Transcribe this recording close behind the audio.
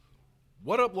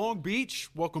What up, Long Beach?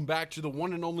 Welcome back to the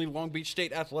one and only Long Beach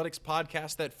State Athletics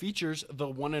podcast that features the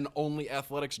one and only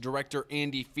athletics director,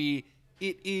 Andy Fee.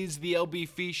 It is the LB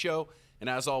Fee Show, and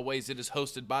as always, it is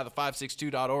hosted by the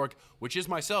 562.org, which is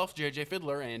myself, JJ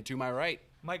Fiddler, and to my right,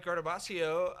 Mike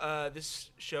Gardabasio.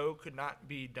 This show could not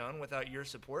be done without your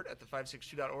support at the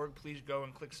 562.org. Please go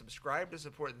and click subscribe to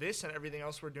support this and everything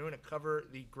else we're doing to cover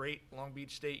the great Long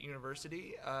Beach State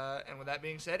University. And with that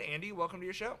being said, Andy, welcome to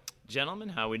your show. Gentlemen,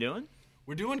 how we doing?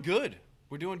 We're doing good.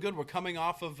 We're coming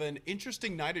off of an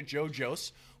interesting night at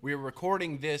JoJo's. We were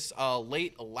recording this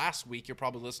late last week. You're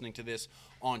probably listening to this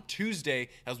on Tuesday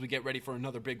as we get ready for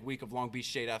another big week of Long Beach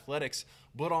State Athletics.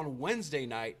 But on Wednesday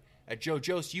night at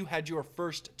JoJo's, you had your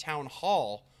first town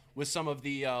hall with some of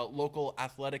the local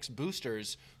athletics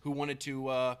boosters who wanted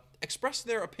to express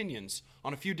their opinions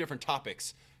on a few different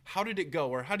topics. How did it go,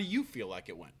 or how do you feel like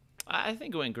it went? I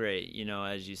think it went great. You know,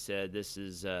 as you said, this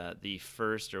is the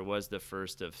first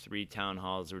of 3 town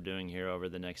halls we're doing here over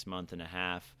the next month and a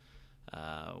half.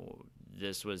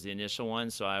 This was the initial one,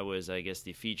 so I was, I guess,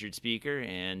 the featured speaker,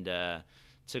 and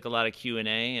took a lot of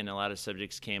Q&A, and a lot of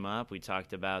subjects came up. We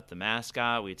talked about the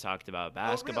mascot. We talked about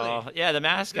basketball. Oh, really? Yeah, the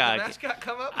mascot. Did the mascot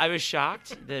come up? I was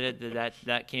shocked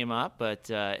that came up,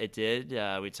 but it did.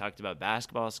 We talked about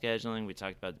basketball scheduling. We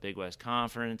talked about the Big West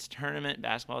Conference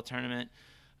basketball tournament.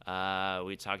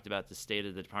 We talked about the state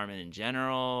of the department in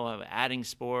general, adding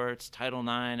sports, Title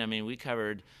IX. I mean, we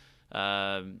covered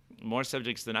more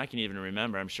subjects than I can even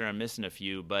remember. I'm sure I'm missing a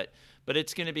few, but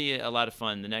it's going to be a lot of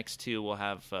fun. The next 2 we'll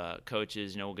have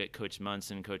coaches. You know, we'll get Coach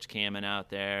Munson, Coach Kamen out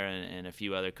there, and a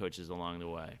few other coaches along the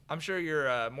way. I'm sure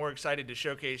you're more excited to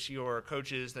showcase your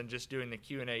coaches than just doing the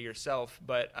Q&A yourself.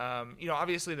 But, you know,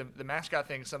 obviously the mascot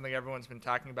thing is something everyone's been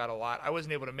talking about a lot. I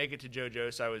wasn't able to make it to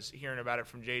JoJo, so I was hearing about it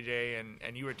from JJ,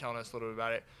 and you were telling us a little bit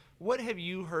about it. What have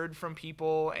you heard from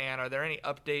people, and are there any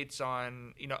updates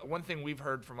on, you know, one thing we've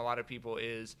heard from a lot of people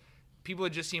is people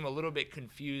just seem a little bit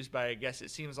confused by, I guess it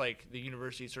seems like the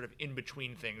university is sort of in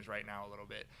between things right now a little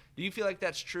bit. Do you feel like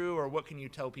that's true, or what can you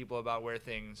tell people about where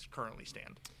things currently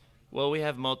stand? Well, we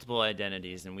have multiple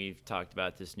identities, and we've talked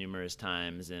about this numerous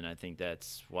times, and I think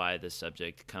that's why the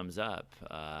subject comes up.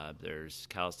 There's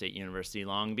Cal State University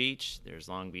Long Beach. There's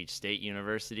Long Beach State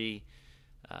University.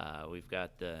 We've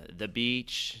got the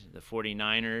beach, the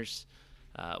 49ers.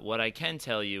 What I can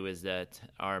tell you is that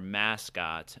our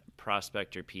mascot,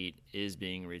 Prospector Pete, is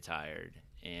being retired.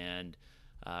 And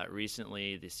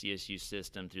recently the CSU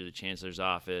system, through the Chancellor's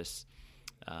office,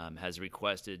 has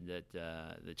requested that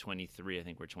the 23, I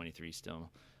think we're 23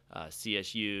 still,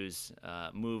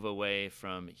 CSUs move away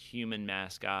from human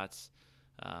mascots.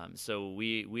 So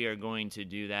we are going to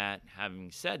do that.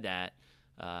 Having said that,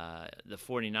 the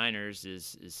 49ers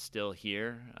is still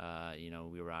here. You know,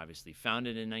 we were obviously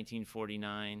founded in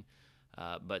 1949,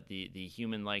 but the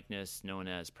human likeness known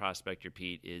as Prospector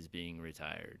Pete is being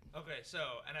retired. Okay, so,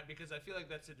 because I feel like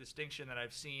that's a distinction that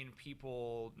I've seen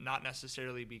people not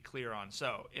necessarily be clear on.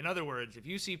 So, in other words, if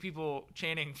you see people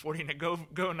chanting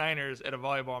go Niners at a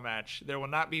volleyball match, there will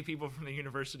not be people from the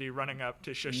university running up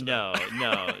to shush them.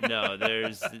 No.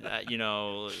 There's, you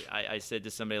know, I said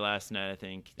to somebody last night, I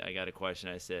think I got a question.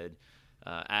 I said,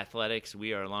 athletics,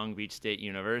 we are Long Beach State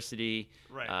University.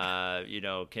 Right. You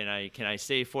know, can I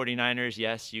say 49ers?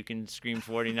 Yes, you can scream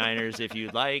 49ers if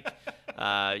you'd like.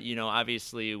 You know,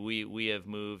 obviously we have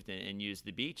moved and used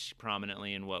the beach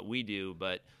prominently in what we do,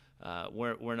 but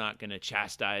we're not going to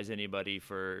chastise anybody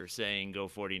for saying go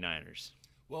 49ers.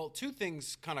 Well, 2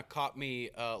 things kind of caught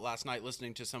me last night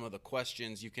listening to some of the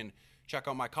questions. You can check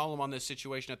out my column on this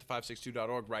situation at the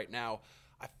 562.org right now.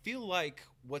 I feel like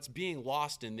what's being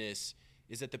lost in this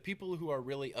is that the people who are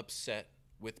really upset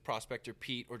with Prospector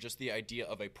Pete, or just the idea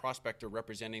of a prospector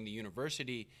representing the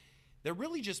university, they're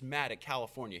really just mad at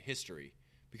California history.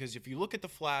 Because if you look at the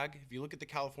flag, if you look at the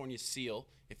California seal,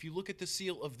 if you look at the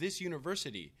seal of this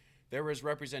university, there is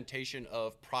representation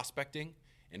of prospecting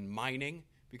and mining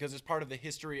because it's part of the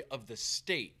history of the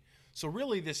state. So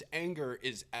really this anger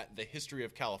is at the history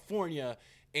of California,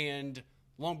 and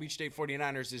Long Beach State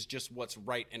 49ers is just what's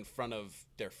right in front of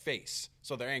their face.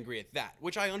 So they're angry at that,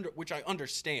 which I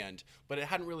understand, but it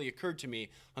hadn't really occurred to me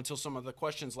until some of the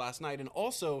questions last night. And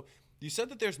also, you said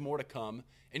that there's more to come,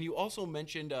 and you also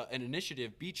mentioned an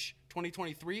initiative, Beach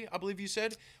 2023, I believe you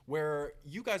said, where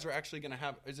you guys are actually going to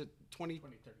have, is it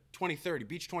 2030,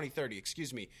 Beach 2030,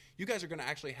 excuse me. You guys are going to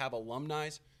actually have alumni,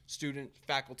 student,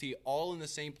 faculty, all in the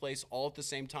same place, all at the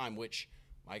same time, which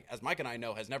as Mike and I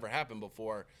know, has never happened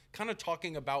before, kind of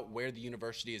talking about where the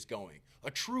university is going.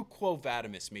 A true Quo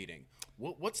Vadis meeting.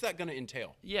 What's that going to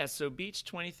entail? Yeah, so Beach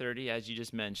 2030, as you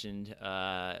just mentioned,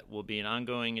 will be an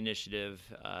ongoing initiative,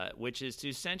 which is to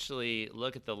essentially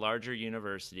look at the larger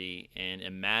university and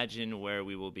imagine where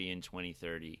we will be in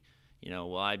 2030.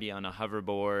 Will I be on a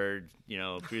hoverboard,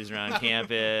 cruising around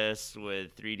campus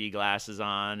with 3D glasses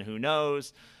on? Who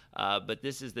knows? But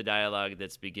this is the dialogue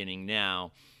that's beginning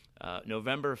now.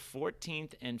 November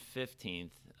 14th and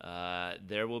 15th,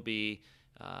 there will be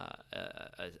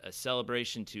a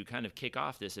celebration to kind of kick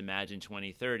off this Imagine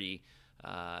 2030.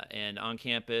 And on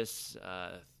campus,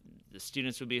 the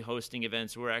students will be hosting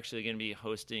events. We're actually going to be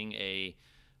hosting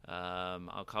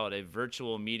I'll call it a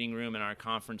virtual meeting room in our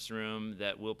conference room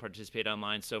that will participate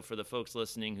online. So for the folks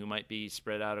listening who might be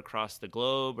spread out across the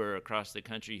globe or across the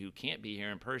country who can't be here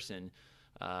in person,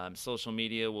 social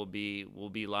media will be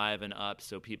live and up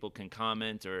so people can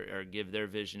comment or give their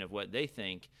vision of what they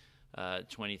think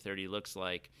 2030 looks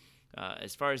like.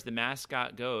 As far as the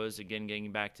mascot goes, again,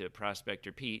 getting back to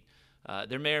Prospector Pete,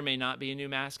 there may or may not be a new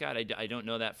mascot. I don't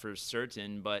know that for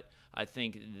certain, but I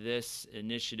think this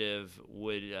initiative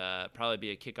would probably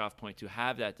be a kickoff point to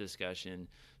have that discussion.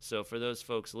 So for those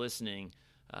folks listening,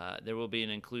 there will be an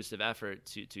inclusive effort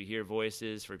to hear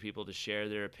voices, for people to share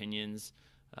their opinions,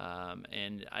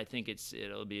 and I think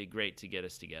it'll be great to get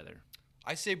us together.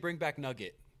 I say bring back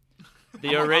Nugget.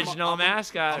 The original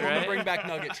mascot, I'm right? going to bring back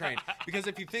Nugget Train. Because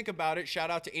if you think about it, shout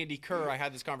out to Andy Kerr. I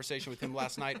had this conversation with him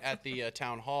last night at the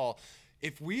town hall.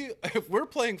 If we're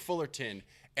playing Fullerton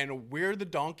and we're the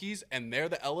donkeys and they're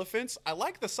the elephants, I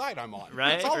like the side I'm on.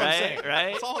 Right, That's all I'm saying.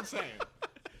 Right. That's all I'm saying.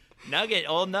 Nugget,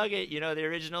 old Nugget, the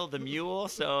original, the mule.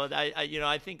 So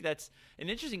I think that's an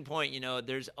interesting point.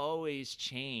 There's always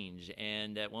change,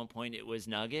 and at one point it was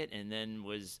Nugget, and then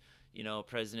was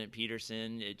President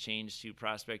Peterson. It changed to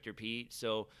Prospector Pete.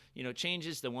 So change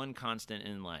is the one constant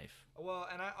in life. Well,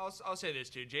 and I'll say this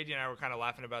too. JJ and I were kind of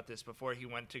laughing about this before he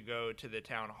went to go to the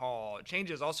town hall. Change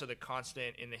is also the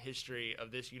constant in the history of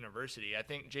this university. I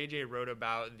think JJ wrote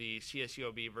about the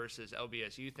CSUOB versus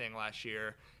LBSU thing last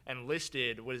year and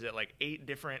listed, 8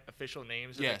 different official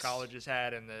names that the college has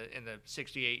had in the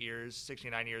 69 years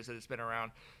that it's been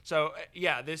around. So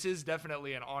yeah, this is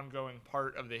definitely an ongoing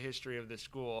part of the history of the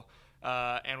school.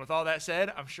 And with all that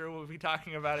said, I'm sure we'll be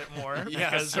talking about it more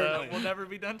because we'll never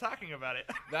be done talking about it.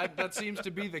 That seems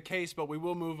to be the case, but we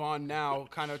will move on now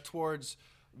kind of towards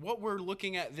what we're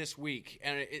looking at this week.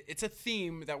 And it's a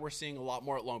theme that we're seeing a lot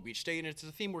more at Long Beach State, and it's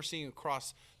a theme we're seeing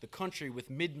across the country with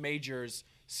mid-majors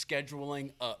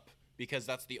scheduling up, because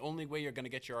that's the only way you're going to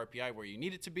get your RPI where you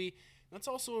need it to be. That's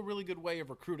also a really good way of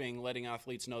recruiting, letting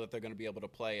athletes know that they're going to be able to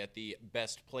play at the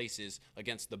best places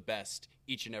against the best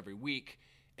each and every week.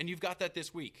 And you've got that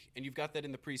this week, and you've got that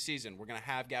in the preseason. We're going to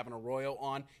have Gavin Arroyo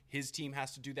on. His team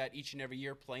has to do that each and every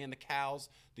year, playing the Cals,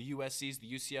 the USCs,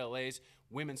 the UCLAs.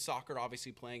 Women's soccer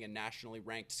obviously playing a nationally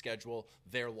ranked schedule.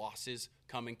 Their losses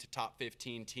coming to top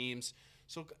 15 teams.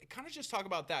 So kind of just talk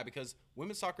about that, because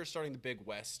women's soccer is starting the Big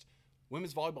West.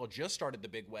 Women's volleyball just started the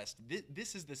Big West.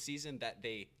 This is the season that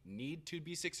they need to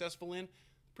be successful in.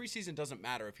 Preseason doesn't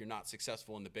matter if you're not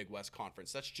successful in the Big West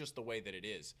Conference. That's just the way that it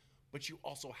is. But you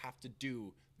also have to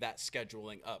do that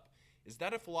scheduling up. Is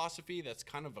that a philosophy that's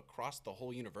kind of across the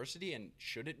whole university, and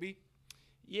should it be?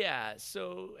 Yeah,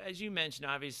 so as you mentioned,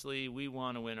 obviously we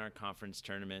want to win our conference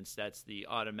tournaments. That's the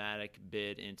automatic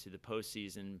bid into the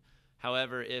postseason.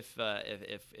 However, if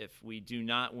we do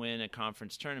not win a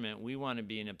conference tournament, we want to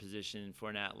be in a position for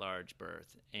an at-large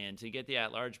berth. And to get the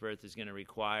at-large berth is going to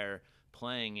require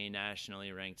playing a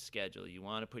nationally ranked schedule. You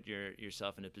want to put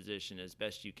yourself in a position as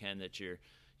best you can that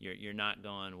you're not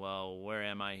going, well, where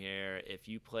am I here? If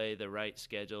you play the right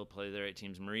schedule, play the right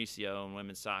teams, Mauricio in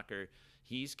women's soccer,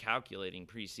 he's calculating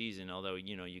preseason, although,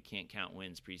 you can't count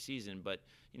wins preseason, but,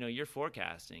 you're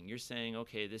forecasting. You're saying,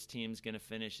 okay, this team's going to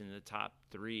finish in the top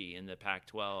 3 in the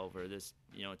Pac-12, or this,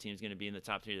 team's going to be in the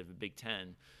top 3 of the Big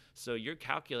Ten. So you're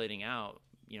calculating out,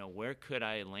 where could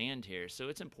I land here? So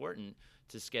it's important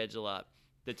to schedule up.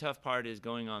 The tough part is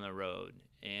going on the road.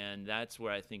 And that's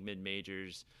where I think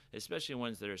mid-majors, especially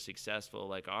ones that are successful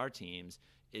like our teams,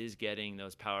 is getting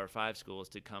those Power 5 schools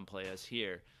to come play us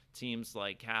here. Teams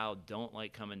like Cal don't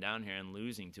like coming down here and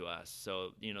losing to us.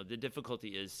 So, the difficulty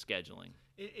is scheduling.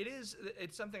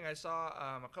 It's something I saw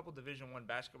a couple Division I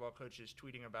basketball coaches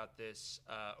tweeting about this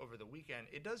over the weekend.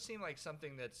 It does seem like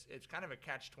something it's kind of a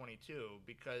catch-22,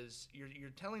 because you're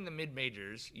telling the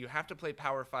mid-majors you have to play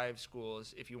Power 5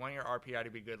 schools if you want your RPI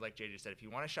to be good, like JJ said. If you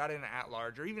want a shot at an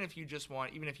at-large, or even if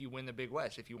you win the Big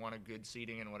West, if you want a good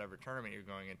seeding in whatever tournament you're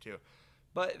going into.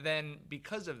 But then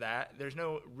because of that, there's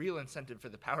no real incentive for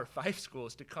the Power 5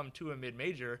 schools to come to a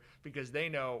mid-major because they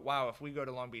know, wow, if we go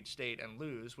to Long Beach State and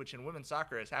lose, which in women's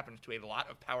soccer has happened to a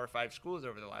lot of Power 5 schools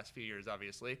over the last few years,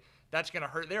 obviously, that's going to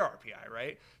hurt their RPI,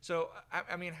 right? So,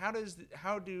 I mean, how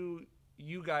do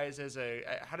you guys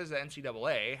how does the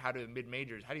NCAA, how do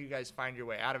mid-majors, how do you guys find your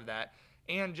way out of that?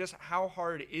 And just how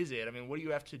hard is it? I mean, what do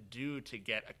you have to do to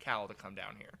get a Cal to come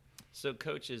down here? So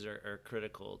coaches are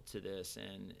critical to this,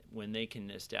 and when they can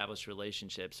establish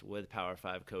relationships with Power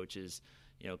 5 coaches,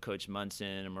 Coach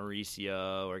Munson or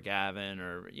Mauricio or Gavin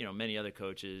or, many other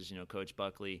coaches, Coach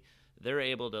Buckley, they're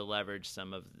able to leverage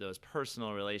some of those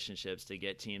personal relationships to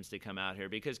get teams to come out here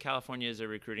because California is a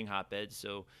recruiting hotbed.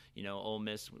 So, Ole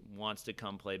Miss wants to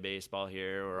come play baseball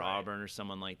here or right. Auburn or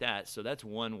someone like that. So that's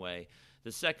one way.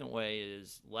 The second way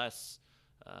is less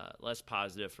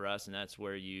positive for us, and that's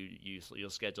where you'll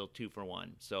schedule 2 for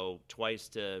 1. So twice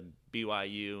to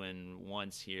BYU and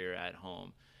once here at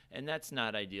home. And that's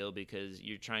not ideal because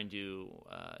you're trying to,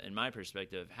 in my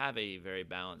perspective, have a very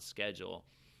balanced schedule.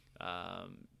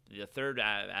 The third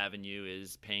avenue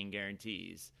is paying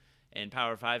guarantees. And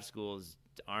Power 5 schools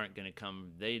aren't going to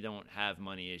come. They don't have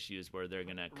money issues where they're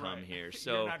going to come right. here.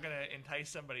 So you're not going to entice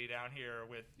somebody down here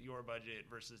with your budget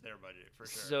versus their budget, for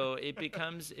sure. So it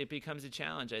becomes a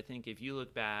challenge. I think if you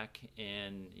look back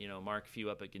and, Mark Few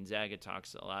up at Gonzaga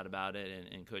talks a lot about it,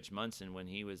 and Coach Munson, when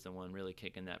he was the one really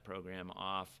kicking that program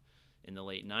off in the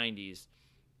late 90s,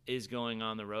 is going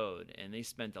on the road. And they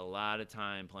spent a lot of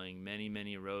time playing many,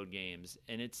 many road games.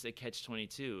 And it's a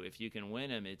catch-22. If you can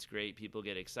win them, it's great. People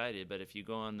get excited. But if you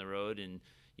go on the road and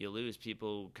you lose,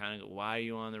 people kind of go, why are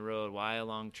you on the road? Why a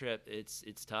long trip? It's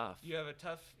tough. You have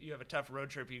a tough road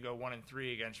trip. You go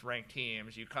 1-3 against ranked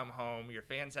teams. You come home. Your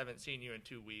fans haven't seen you in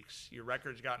 2 weeks. Your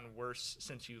record's gotten worse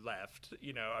since you left.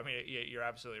 I mean, you're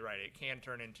absolutely right. It can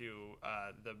turn into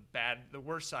the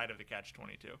worst side of the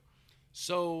catch-22.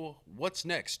 So what's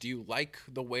next? Do you like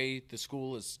the way the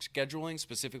school is scheduling,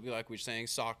 specifically like we were saying,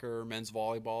 soccer, men's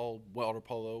volleyball, water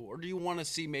polo, or do you want to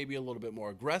see maybe a little bit more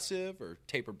aggressive or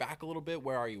taper back a little bit?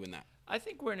 Where are you in that? I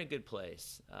think we're in a good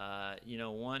place.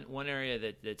 One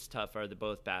area that's tough are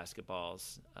both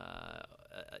basketballs.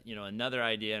 Another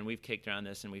idea, and we've kicked around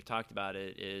this and we've talked about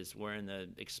it, is we're in the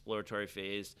exploratory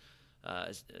phase,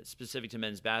 specific to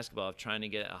men's basketball, of trying to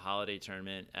get a holiday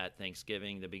tournament at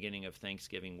Thanksgiving, the beginning of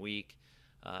Thanksgiving week.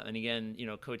 And again,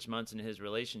 Coach Munson and his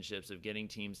relationships of getting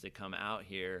teams to come out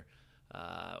here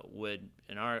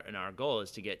and our goal is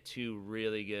to get 2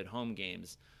 really good home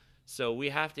games. So we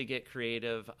have to get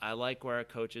creative. I like where our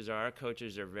coaches are. Our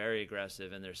coaches are very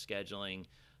aggressive in their scheduling.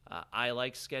 I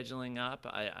like scheduling up.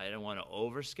 I don't want to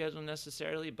overschedule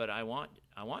necessarily, but I want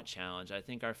challenge. I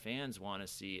think our fans want to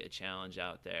see a challenge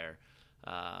out there.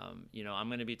 I'm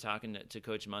going to be talking to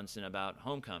Coach Munson about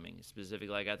homecoming.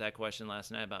 Specifically, I got that question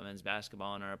last night about men's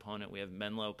basketball and our opponent. We have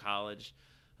Menlo College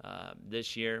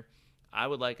this year. I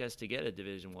would like us to get a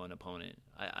Division I opponent.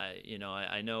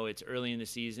 I know it's early in the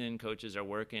season. Coaches are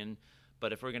working.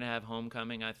 But if we're going to have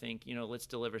homecoming, I think, let's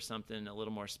deliver something a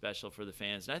little more special for the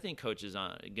fans. And I think coaches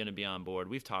are going to be on board.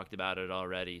 We've talked about it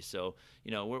already. So,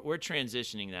 we're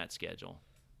transitioning that schedule.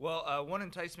 Well, one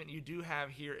enticement you do have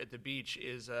here at the beach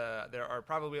is there are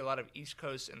probably a lot of East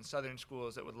Coast and Southern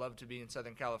schools that would love to be in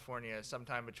Southern California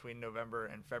sometime between November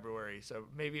and February. So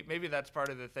maybe that's part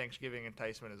of the Thanksgiving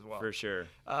enticement as well. For sure.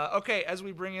 Okay, as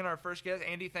we bring in our first guest,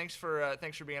 Andy, thanks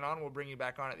for being on. We'll bring you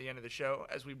back on at the end of the show.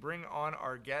 As we bring on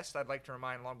our guest, I'd like to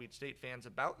remind Long Beach State fans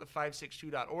about the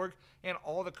 562.org and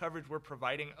all the coverage we're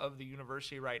providing of the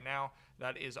university right now.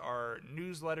 That is our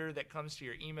newsletter that comes to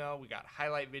your email. We got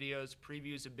highlight videos,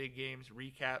 previews of big games,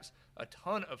 recaps, a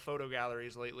ton of photo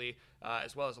galleries lately,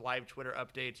 as well as live Twitter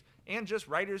updates, and just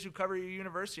writers who cover your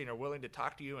university and are willing to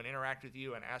talk to you and interact with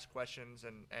you and ask questions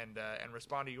and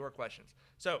respond to your questions.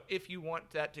 So if you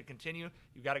want that to continue,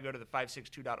 you've got to go to the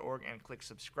 562.org and click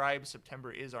subscribe.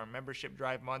 September is our membership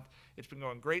drive month. It's been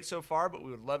going great so far, but we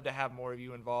would love to have more of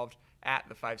you involved at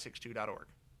the 562.org.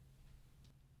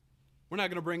 We're now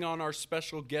going to bring on our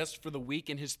special guest for the week.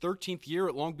 In his 13th year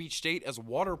at Long Beach State as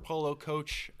water polo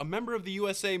coach, a member of the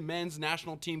USA men's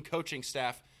national team coaching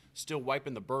staff, still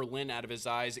wiping the Berlin out of his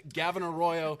eyes, Gavin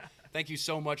Arroyo, thank you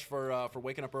so much for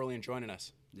waking up early and joining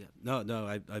us. Yeah, no,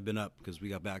 I've been up because we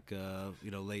got back,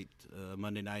 late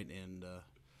Monday night, and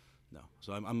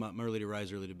so I'm early to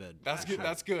rise, early to bed. That's good.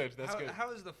 That's good.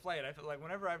 How is the flight? I feel like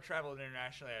whenever I've traveled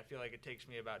internationally, I feel like it takes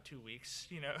me about 2 weeks,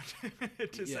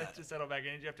 to settle back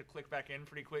in. Did you have to click back in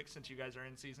pretty quick since you guys are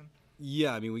in season?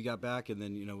 Yeah, I mean, we got back, and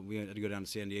then we had to go down to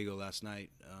San Diego last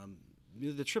night.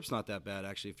 The trip's not that bad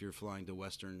actually. If you're flying to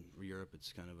Western Europe,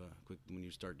 it's kind of a quick when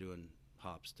you start doing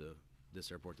hops to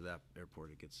this airport to that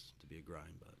airport, it gets to be a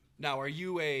grind. But Now, are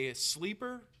you a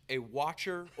sleeper, a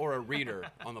watcher, or a reader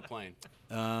on the plane?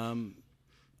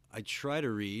 I try to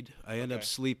read. I end up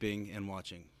sleeping and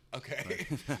watching. Okay.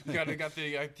 You got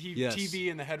the Yes. TV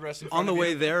and the headrest in front On the of way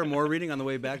you. there, more reading. On the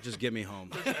way back, just get me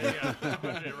home. Yeah,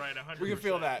 right, 100%. We can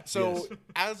feel that. So, Yes.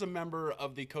 as a member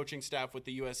of the coaching staff with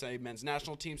the USA men's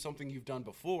national team, something you've done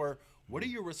before, what are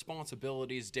your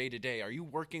responsibilities day to day? Are you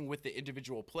working with the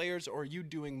individual players, or are you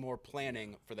doing more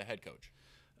planning for the head coach?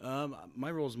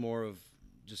 My role is more of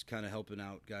just kind of helping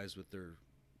out guys with their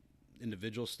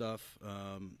individual stuff,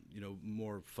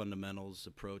 more fundamentals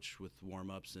approach with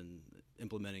warm-ups and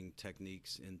implementing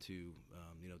techniques into,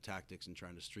 tactics and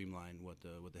trying to streamline what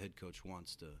the head coach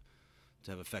wants to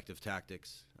have effective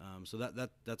tactics. So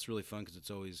that's really fun because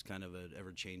it's always kind of an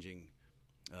ever-changing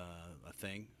a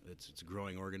thing. It's a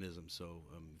growing organism. So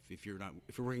if you're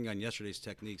working on yesterday's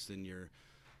techniques, then you're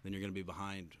going to be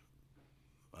behind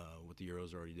what the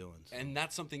Euros are already doing. So. And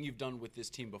that's something you've done with this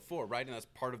team before, right? And that's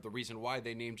part of the reason why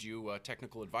they named you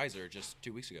technical advisor just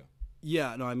 2 weeks ago.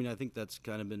 Yeah, no, I mean, I think that's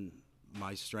kind of been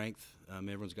my strength.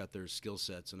 Everyone's got their skill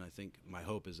sets, and I think my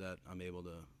hope is that I'm able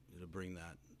to bring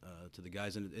that to the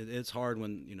guys. And it's hard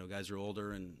when guys are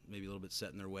older and maybe a little bit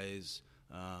set in their ways.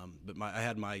 But I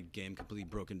had my game completely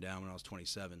broken down when I was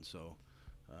 27, so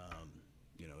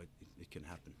it can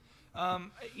happen.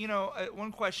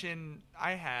 One question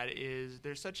I had is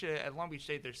at Long Beach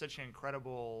State, there's such an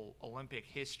incredible Olympic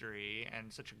history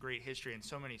and such a great history in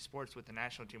so many sports with the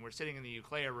national team. We're sitting in the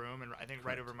Uclea room, and I think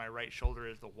right over my right shoulder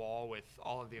is the wall with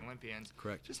all of the Olympians.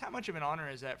 Correct. Just how much of an honor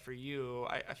is that for you?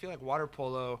 I feel like water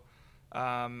polo,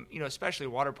 especially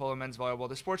water polo, men's volleyball,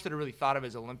 the sports that are really thought of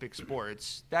as Olympic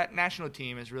sports, that national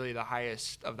team is really the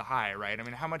highest of the high, right? I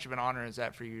mean, how much of an honor is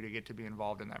that for you to get to be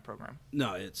involved in that program?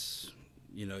 No, it's...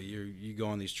 you go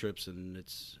on these trips, and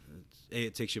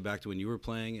it takes you back to when you were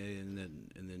playing, and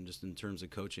then just in terms of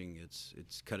coaching,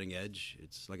 it's cutting edge.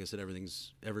 It's like I said,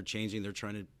 everything's ever changing. They're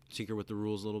trying to tinker with the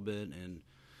rules a little bit, and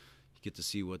you get to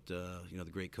see what the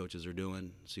great coaches are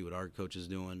doing, see what our coach is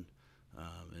doing,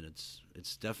 and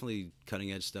it's definitely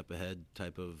cutting edge, step ahead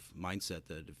type of mindset.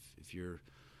 That if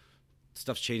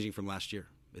stuff's changing from last year,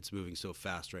 it's moving so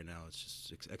fast right now. It's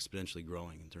just exponentially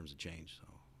growing in terms of change. So.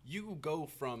 You go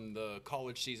from the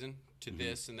college season to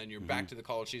this, and then you're back to the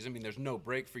college season. I mean, there's no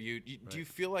break for you. Do you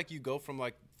feel like you go from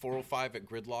like 405 at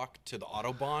Gridlock to the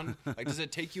Autobahn? Like, does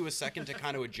it take you a second to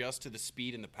kind of adjust to the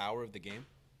speed and the power of the game?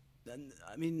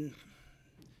 I mean,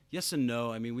 yes and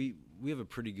no. I mean, we have a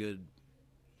pretty good,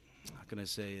 how can I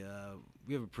say,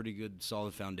 we have a pretty good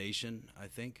solid foundation, I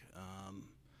think,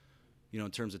 in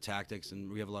terms of tactics,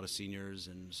 and we have a lot of seniors.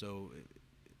 And so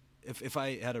if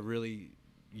I had a really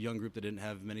young group that didn't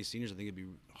have many seniors, I think it'd be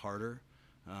harder.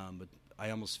 But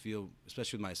I almost feel,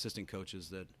 especially with my assistant coaches,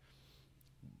 that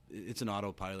it's an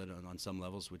autopilot on some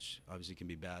levels, which obviously can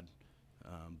be bad.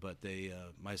 But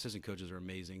my assistant coaches are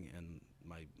amazing, and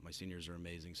my seniors are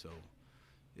amazing. So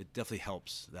it definitely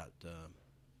helps that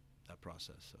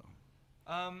process. So.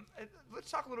 Let's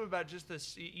talk a little bit about just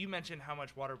this. You mentioned how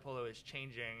much water polo is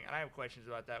changing, and I have questions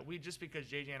about that. Just because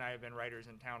JJ and I have been writers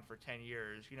in town for 10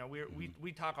 years,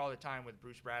 we talk all the time with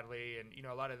Bruce Bradley and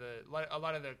a lot of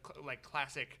the like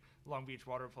classic Long Beach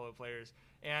water polo players.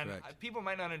 And people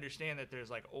might not understand that there's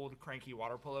like old cranky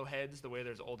water polo heads, the way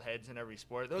there's old heads in every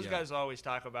sport. Those guys always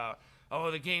talk about,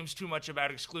 the game's too much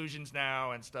about exclusions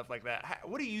now and stuff like that.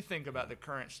 What do you think about the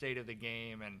current state of the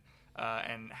game and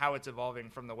how it's evolving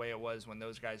from the way it was when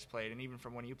those guys played, and even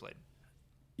from when you played?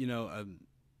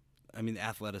 I mean,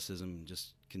 athleticism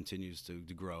just continues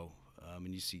to grow,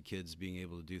 and you see kids being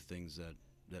able to do things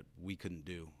that we couldn't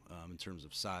do in terms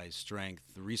of size, strength,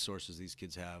 the resources these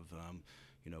kids have.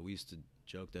 We used to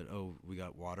joke that, we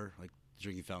got water, like the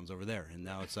drinking fountain's over there, and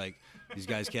now it's like these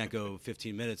guys can't go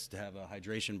 15 minutes to have a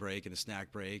hydration break and a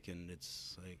snack break, and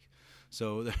it's like,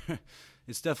 so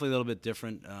it's definitely a little bit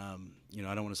different. I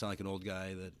don't want to sound like an old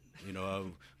guy that,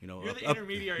 You're the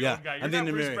intermediary old guy. You're I'm not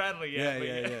Bruce Bradley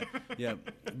yet. Yeah.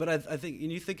 But I think,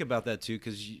 and you think about that too,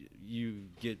 because you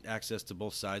get access to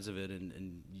both sides of it,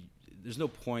 and there's no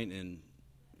point in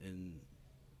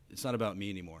it's not about me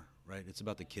anymore, right? It's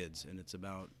about the kids, and it's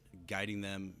about guiding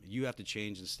them. You have to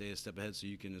change and stay a step ahead so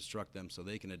you can instruct them so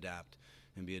they can adapt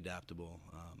and be adaptable.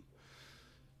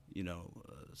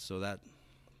 So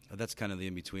that's kind of the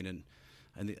in-between. And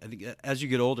I think as you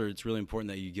get older, it's really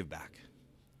important that you give back.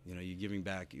 You're giving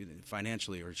back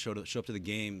financially, or show up to the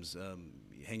games,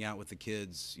 hang out with the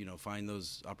kids, find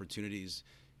those opportunities.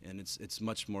 And it's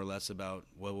much more less about,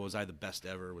 well, was I the best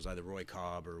ever? Was I the Roy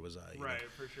Cobb, or was I? Right,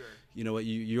 for sure. You know what?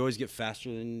 You always get faster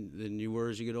than you were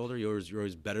as you get older. You're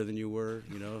always better than you were.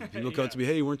 You know, people come up to me,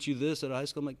 hey, weren't you this at high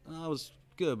school? I'm like, oh, I was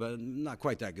good, but not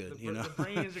quite that good. The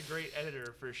brain is a great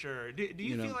editor for sure. Do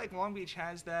you feel like Long Beach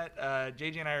has that?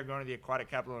 JJ and I are going to the Aquatic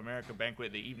Capital of America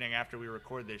banquet the evening after we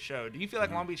record this show. Do you feel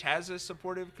like Long Beach has a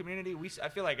supportive community? I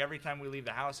feel like every time we leave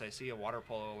the house, I see a water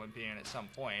polo Olympian at some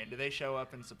point. Do they show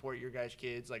up and support your guys'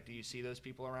 kids? Like, do you see those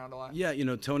people around a lot? Yeah,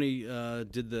 Tony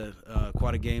did the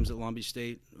aquatic games at Long Beach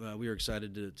State. We were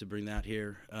excited to bring that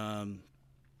here.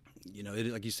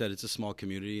 Like you said, it's a small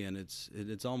community, and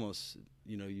it's almost,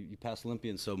 you pass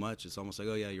Olympians so much, it's almost like,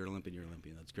 oh yeah, you're an Olympian,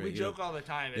 That's great. We joke all the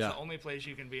time. It's the only place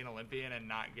you can be an Olympian and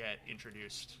not get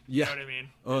introduced. Yeah. You know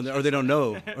what I mean? Or they don't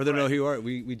know, or they don't know who you are.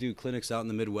 We do clinics out in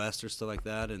the Midwest or stuff like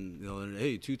that, and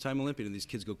hey, 2-time Olympian, and these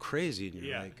kids go crazy, and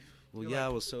you're like,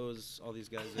 well, so is all these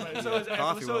guys. So is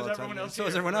everyone else. So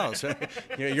is everyone else, right?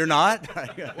 You're not?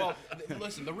 Well,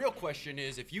 listen, the real question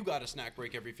is, if you got a snack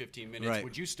break every 15 minutes,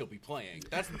 would you still be playing?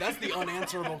 That's the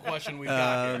unanswerable question we've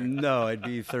got here. No, I'd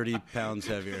be 30 pounds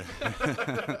heavier.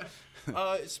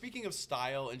 Speaking of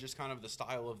style and just kind of the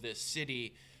style of this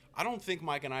city, I don't think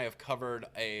Mike and I have covered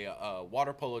a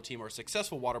water polo team or a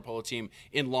successful water polo team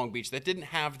in Long Beach that didn't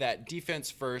have that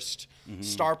defense-first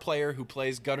star player who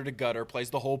plays gutter to gutter, plays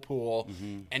the whole pool,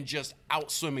 and just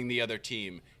out-swimming the other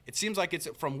team. It seems like it's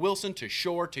from Wilson to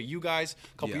Shore to you guys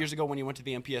a couple years ago when you went to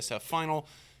the MPSF final.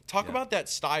 Talk about that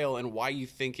style and why you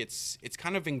think it's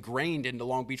kind of ingrained into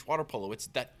Long Beach water polo. It's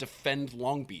that defend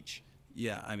Long Beach.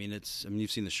 Yeah,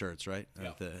 you've seen the shirts, right?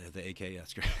 Yeah. The AK, yeah,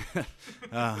 that's great.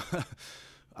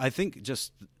 I think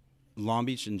just Long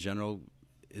Beach in general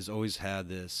has always had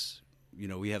this,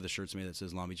 we have the shirts made that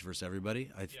says Long Beach versus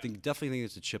everybody. I definitely think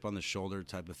it's a chip on the shoulder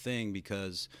type of thing,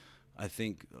 because I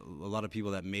think a lot of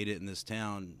people that made it in this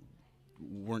town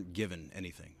weren't given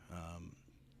anything.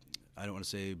 I don't want to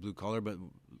say blue collar, but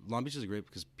Long Beach is great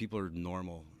because people are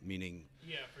normal, meaning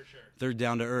for sure. They're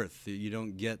down to earth. You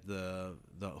don't get the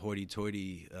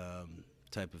hoity-toity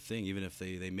type of thing, even if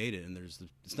they made it. And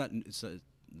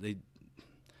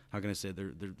how can I say,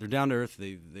 they're down to earth.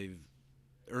 They've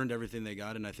earned everything they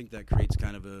got, and I think that creates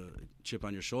kind of a chip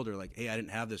on your shoulder, like, hey, I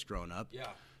didn't have this growing up. Yeah.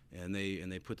 And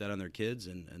they put that on their kids,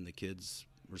 and the kids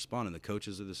respond, and the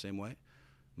coaches are the same way.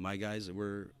 My guys,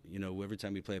 every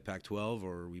time we play a Pac-12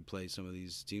 or we play some of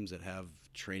these teams that have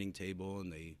training table and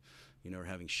they, are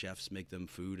having chefs make them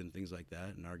food and things like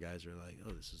that, and our guys are like,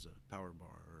 oh, this is a power bar,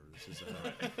 or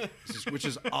which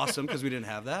is awesome because we didn't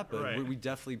have that, but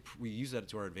we use that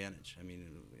to our advantage.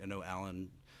 I know Alan,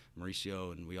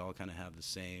 Mauricio, and we all kind of have the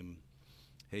same,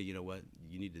 hey, you know what,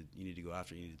 you need to go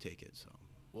after it, you need to take it. So.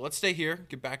 Well, let's stay here.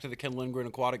 Get back to the Ken Lindgren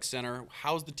Aquatic Center.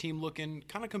 How's the team looking,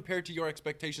 kind of compared to your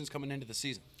expectations coming into the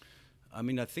season? I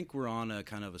think we're on a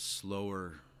kind of a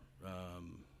slower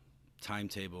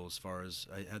timetable as far as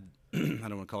I don't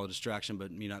want to call it a distraction, but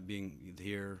me not being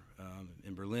here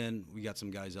in Berlin, we got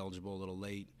some guys eligible a little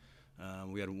late.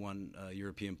 We had one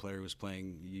European player who was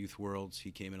playing Youth Worlds. He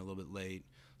came in a little bit late.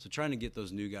 So trying to get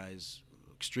those new guys,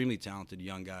 extremely talented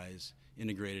young guys,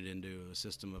 integrated into a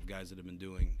system of guys that have been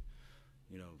doing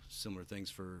similar things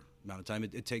for amount of time.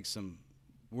 It takes some.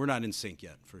 We're not in sync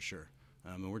yet, for sure,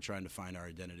 and we're trying to find our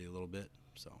identity a little bit.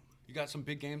 So you got some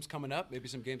big games coming up. Maybe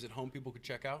some games at home people could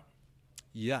check out.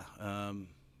 Yeah.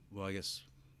 Well, I guess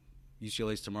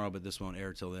UCLA's tomorrow, but this won't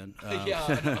air till then.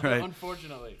 Right.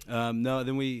 Unfortunately. No.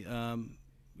 Then we,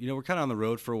 we're kind of on the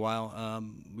road for a while.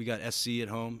 We got SC at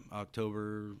home,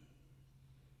 October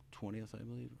 20th, I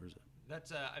believe, or is it?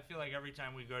 That's I feel like every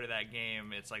time we go to that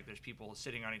game, it's like there's people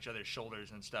sitting on each other's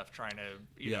shoulders and stuff, trying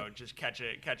to just catch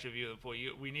a view of the pool.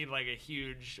 We need like a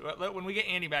huge. When we get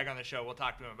Andy back on the show, we'll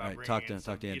talk to him about bringing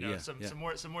talk to Andy.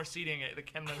 Some more seating at the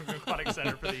Ken Lindgren Aquatic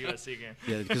Center for the USC game.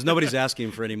 Yeah, because nobody's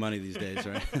asking for any money these days,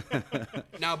 right?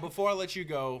 Now, before I let you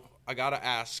go, I gotta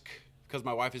ask, because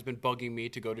my wife has been bugging me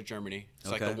to go to Germany.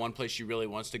 It's like the one place she really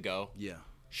wants to go. Yeah.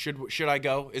 Should I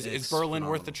go? Is Berlin phenomenal.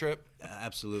 worth the trip?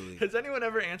 Absolutely. Has anyone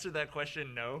ever answered that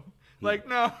question? No. Like,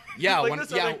 no. Yeah, like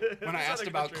when I asked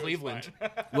about Cleveland.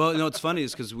 Well, it's funny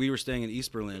is because we were staying in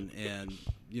East Berlin, and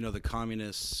the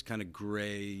communist kind of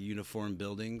gray uniform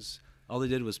buildings. All they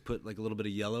did was put like a little bit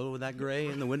of yellow with that gray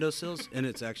in the windowsills, and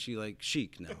it's actually like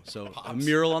chic now. So a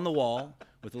mural on the wall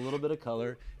with a little bit of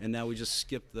color, and now we just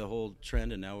skipped the whole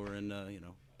trend, and now we're in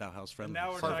Bauhaus friendly.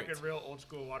 Now we're talking real old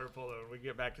school water polo, and we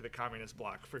get back to the communist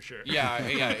bloc for sure. Yeah,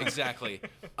 exactly.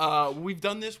 We've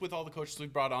done this with all the coaches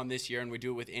we've brought on this year, and we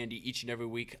do it with Andy each and every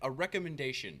week. A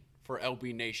recommendation for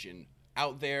LB Nation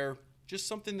out there, just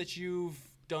something that you've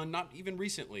done, not even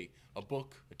recently, a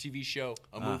book, a TV show,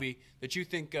 a movie that you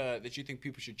think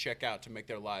people should check out to make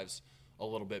their lives a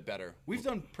little bit better? We've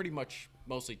done pretty much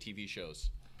mostly TV shows.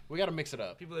 We got to mix it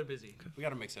up. People are busy. We got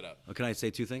to mix it up. Oh, can I say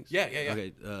two things? Yeah.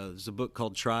 Okay, there's a book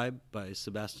called Tribe by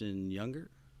Sebastian Junger,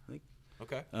 I think.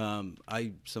 Okay.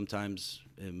 I sometimes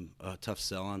am a tough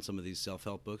sell on some of these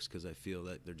self-help books because I feel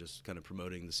that they're just kind of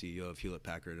promoting the CEO of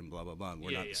Hewlett-Packard and blah, blah, blah. And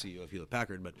we're not the CEO of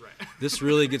Hewlett-Packard, but this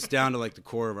really gets down to like the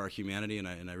core of our humanity, and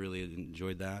I really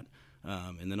enjoyed that.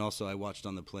 And then also I watched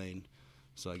on the plane,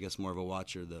 so I guess more of a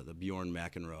watcher, the Bjorn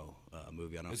McEnroe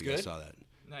movie. I don't know if you guys saw that.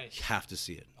 Nice. You have to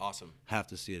see it. Awesome. Have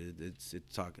to see it.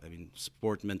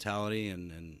 Sport mentality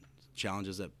and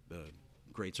challenges that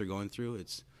greats are going through.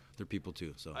 They're people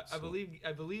too. So I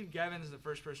believe Gavin is the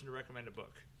first person to recommend a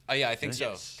book. Oh yeah, I think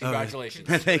so. Yes. Congratulations.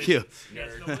 Thank you.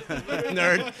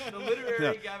 Nerd. The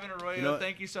literary Gavin Arroyo, You know,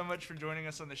 thank you so much for joining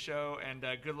us on the show, and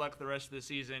good luck the rest of the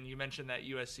season. You mentioned that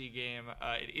USC game.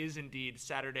 It is indeed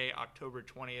Saturday, October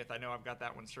 20th. I know I've got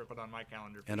that one circled on my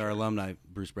calendar. And our alumni,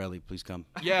 Bruce Bradley, please come.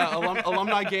 Yeah,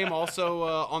 alumni game also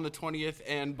on the 20th,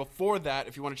 and before that,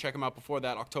 if you want to check them out before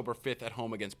that, October 5th at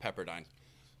home against Pepperdine.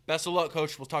 Best of luck,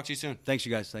 Coach. We'll talk to you soon. Thanks,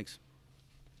 you guys. Thanks.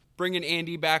 Bringing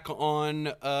Andy back on.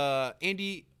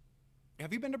 Andy,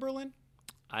 have you been to Berlin?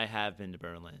 I have been to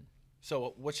Berlin.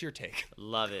 So what's your take?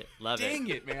 Love it. Dang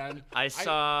it, man. I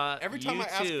saw every time you I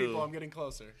ask two, people, I'm getting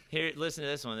closer. Here, listen to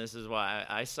this one. This is why.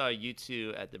 I saw you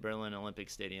two at the Berlin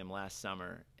Olympic Stadium last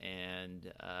summer,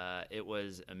 and it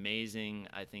was amazing.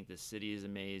 I think the city is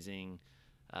amazing.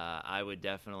 I would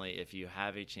definitely, if you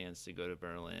have a chance to go to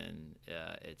Berlin,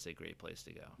 it's a great place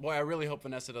to go. Boy, I really hope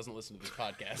Vanessa doesn't listen to this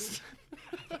podcast.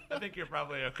 I think you're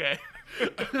probably okay.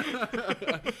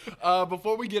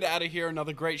 Before we get out of here,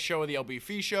 another great show of the LB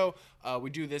Fee Show. We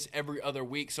do this every other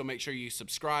week, so make sure you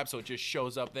subscribe so it just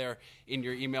shows up there in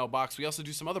your email box. We also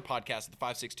do some other podcasts at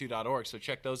the562.org, so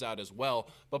check those out as well.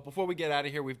 But before we get out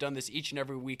of here, we've done this each and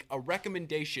every week, a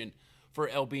recommendation for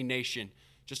LB Nation.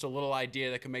 Just a little idea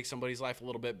that can make somebody's life a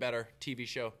little bit better. TV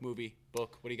show, movie,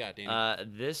 book. What do you got,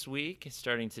 Danny? This week,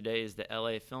 starting today, is the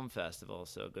LA Film Festival,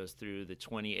 so it goes through the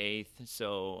 28th.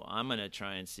 So I'm going to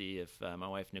try and see if my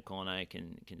wife Nicole and I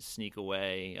can sneak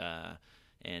away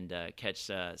and catch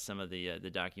some of the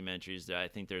documentaries. I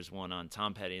think there's one on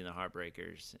Tom Petty and the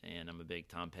Heartbreakers, and I'm a big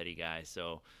Tom Petty guy,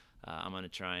 so I'm going to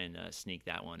try and sneak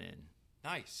that one in.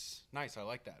 Nice. I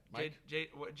like that. Mike? JJ,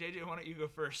 why don't you go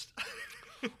first?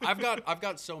 I've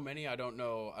got so many. I don't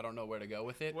know where to go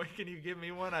with it. What, can you give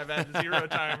me one? I've had zero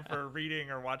time for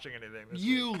reading or watching anything this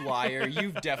You week. liar.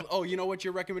 You've definitely. Oh, you know what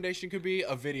your recommendation could be?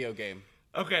 A video game.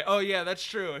 Okay. Oh, yeah, that's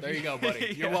true. There you go,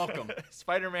 buddy. You're welcome.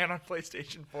 Spider-Man on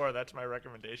PlayStation 4. That's my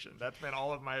recommendation. That's been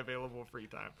all of my available free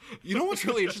time. You know what's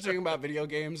really interesting about video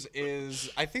games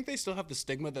is I think they still have the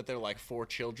stigma that they're like for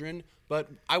children, but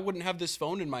I wouldn't have this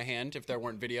phone in my hand if there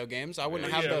weren't video games. I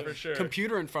wouldn't have the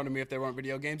computer in front of me if there weren't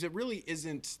video games. It really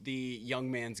isn't the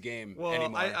young man's game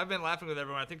anymore. I've been laughing with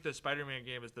everyone. I think the Spider-Man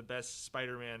game is the best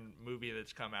Spider-Man movie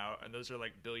that's come out, and those are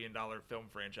like billion-dollar film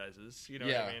franchises. You know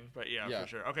what I mean? But yeah, for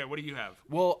sure. Okay, what do you have?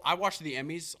 Well, I watched the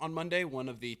Emmys on Monday, one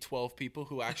of the 12 people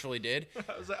who actually did.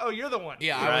 I was like, oh, you're the one.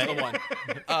 Yeah, I was the one.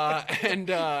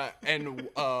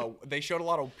 And they showed a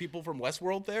lot of people from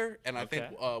Westworld there, and I think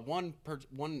one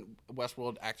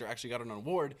Westworld actor actually got an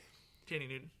award. Tandy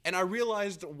Newton. And I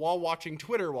realized while watching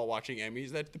Twitter, while watching Emmys,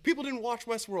 that the people didn't watch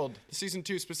Westworld, season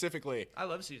 2 specifically. I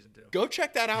love season 2. Go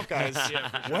check that out, guys. Yeah,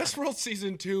 for sure. Westworld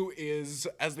season 2 is,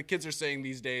 as the kids are saying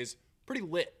these days, pretty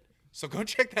lit. So go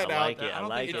check that out.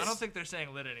 I don't think they're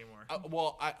saying lit anymore.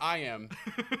 Well, I am.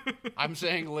 I'm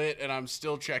saying lit, and I'm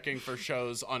still checking for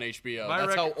shows on HBO.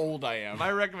 That's how old I am.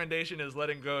 My recommendation is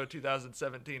Letting Go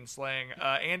 2017 slang.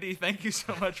 Andy, thank you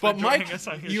so much for joining us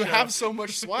on your show. You have so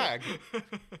much swag.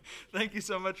 Thank you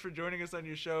so much for joining us on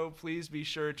your show. Please be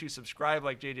sure to subscribe,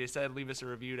 like JJ said. Leave us a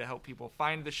review to help people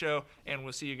find the show, and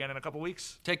we'll see you again in a couple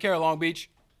weeks. Take care, Long Beach.